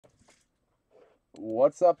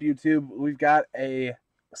What's up, YouTube? We've got a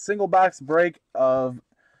single box break of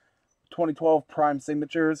 2012 Prime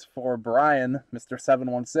Signatures for Brian, Mr.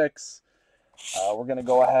 716. We're going to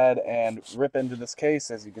go ahead and rip into this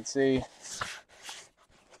case. As you can see,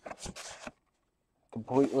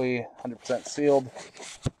 completely 100% sealed.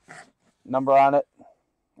 Number on it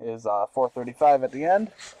is 435 at the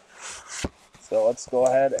end. So let's go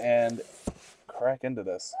ahead and crack into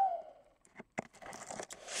this.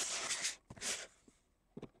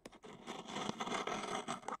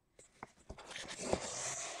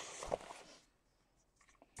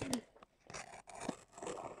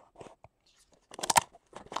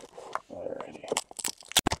 Alrighty.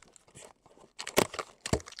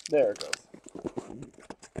 There it goes.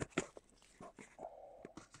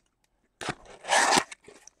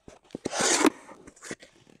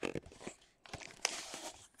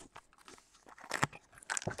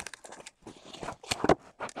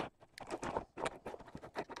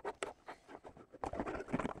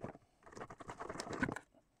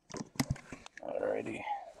 Alrighty.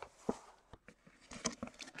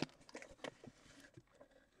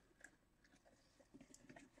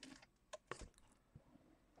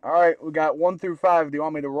 Alright, we got 1 through 5. Do you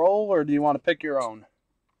want me to roll, or do you want to pick your own?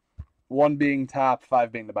 1 being top,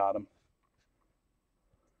 5 being the bottom.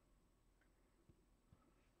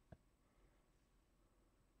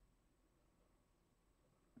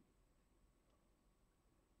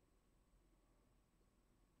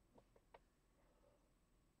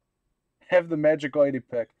 Have the magic lady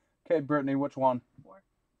pick. Okay, Brittany, which one? 4.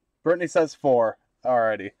 Brittany says 4.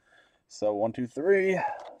 Alrighty. So 1, 2, 3,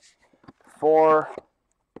 4.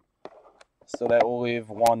 So that will leave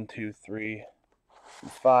 1, 2, 3,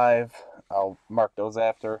 5. I'll mark those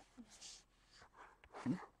after.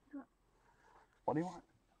 What do you want?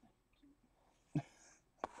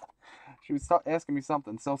 She was asking me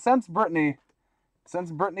something. So since Brittany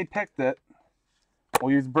picked it,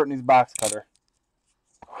 we'll use Brittany's box cutter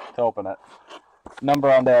to open it.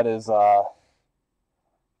 Number on that is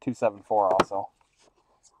 274 also.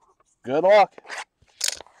 Good luck.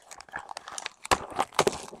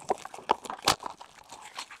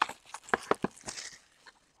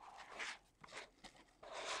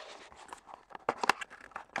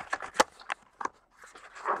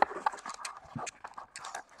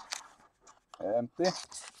 Empty.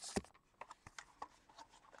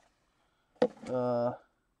 You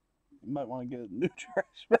might want to get a new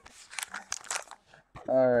trash bag.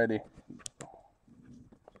 Alrighty.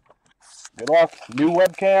 Good luck. New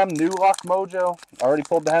webcam, new luck mojo. Already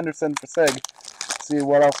pulled the Henderson for Sig. See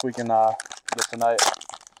what else we can get tonight.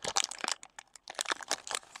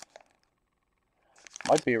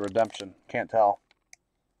 Might be a redemption. Can't tell.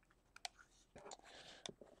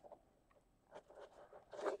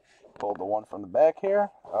 Pulled the one from the back here.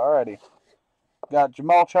 Alrighty. Got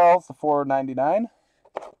Jamal Charles, the 499.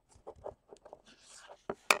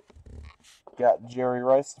 Got Jerry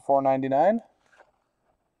Rice, the 499.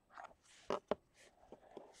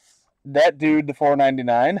 That dude, the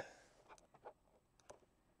 499.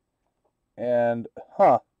 And,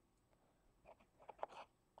 oh,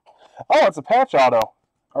 it's a patch auto.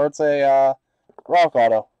 Or it's a rock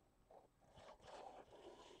auto.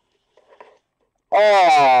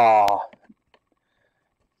 Oh,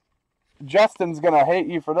 Justin's going to hate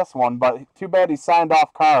you for this one, but too bad he signed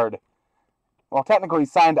off card. Well, technically he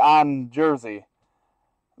signed on jersey,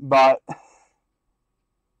 but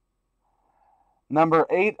number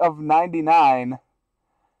 8 of 99,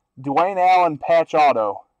 Dwayne Allen patch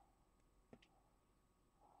auto.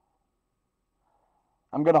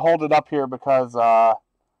 I'm going to hold it up here because I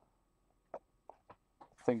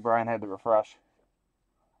think Brian had to refresh.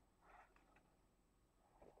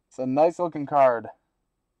 It's a nice looking card.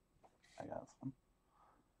 I got some.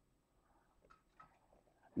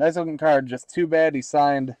 Nice looking card. Just too bad he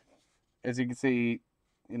signed, as you can see,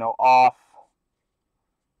 off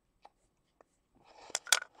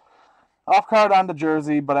card on the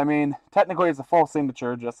jersey. But I mean, technically it's a full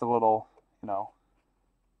signature, just a little,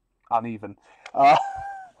 uneven.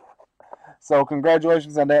 So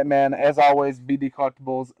congratulations on that, man. As always,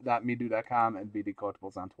 bdcollectibles.medo.com and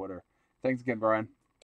bdcollectibles on Twitter. Thanks again, Brian.